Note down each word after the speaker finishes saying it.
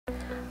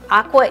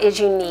Aqua is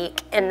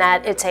unique in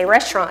that it's a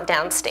restaurant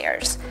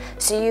downstairs.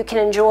 So you can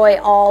enjoy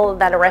all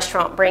that a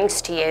restaurant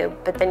brings to you,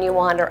 but then you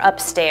wander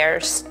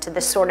upstairs to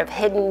this sort of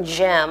hidden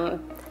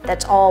gem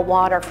that's all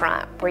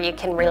waterfront, where you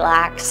can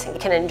relax and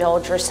you can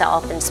indulge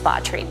yourself in spa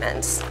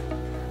treatments.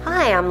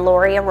 Hi, I'm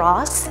Loria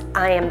Ross.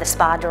 I am the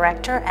spa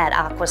director at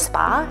Aqua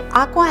Spa.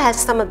 Aqua has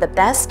some of the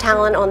best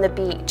talent on the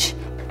beach.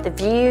 The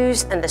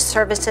views and the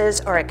services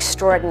are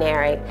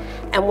extraordinary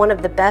and one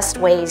of the best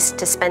ways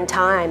to spend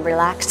time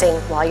relaxing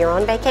while you're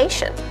on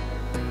vacation.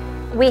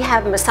 We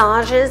have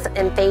massages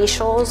and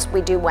facials,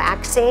 we do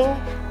waxing,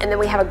 and then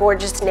we have a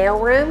gorgeous nail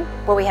room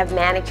where we have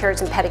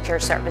manicures and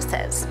pedicure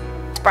services.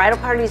 Bridal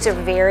parties are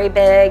very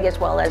big, as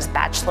well as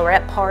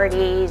bachelorette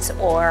parties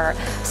or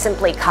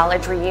simply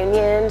college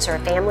reunions or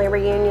family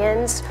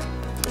reunions.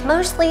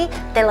 Mostly,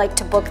 they like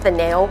to book the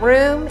nail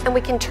room, and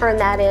we can turn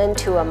that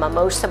into a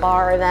mimosa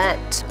bar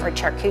event or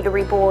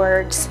charcuterie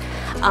boards.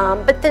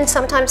 But then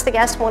sometimes the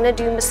guests want to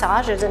do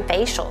massages and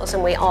facials,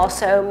 and we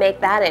also make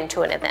that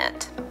into an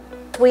event.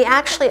 We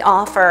actually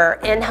offer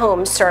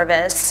in-home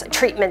service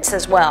treatments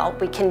as well.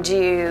 We can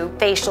do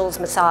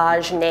facials,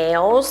 massage,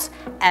 nails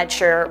at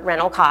your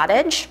rental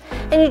cottage,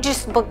 and you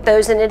just book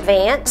those in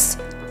advance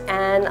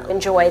and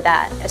enjoy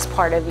that as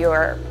part of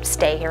your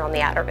stay here on the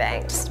Outer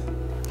Banks.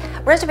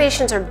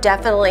 Reservations are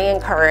definitely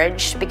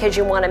encouraged because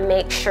you want to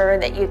make sure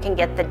that you can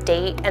get the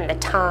date and the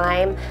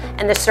time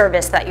and the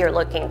service that you're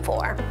looking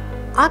for.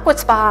 Aqua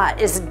Spa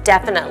is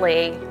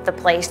definitely the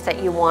place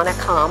that you want to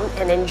come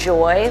and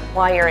enjoy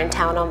while you're in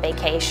town on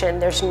vacation.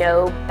 There's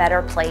no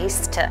better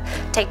place to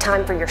take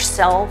time for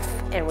yourself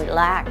and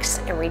relax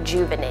and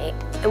rejuvenate.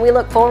 And we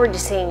look forward to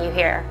seeing you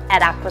here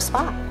at Aqua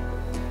Spa.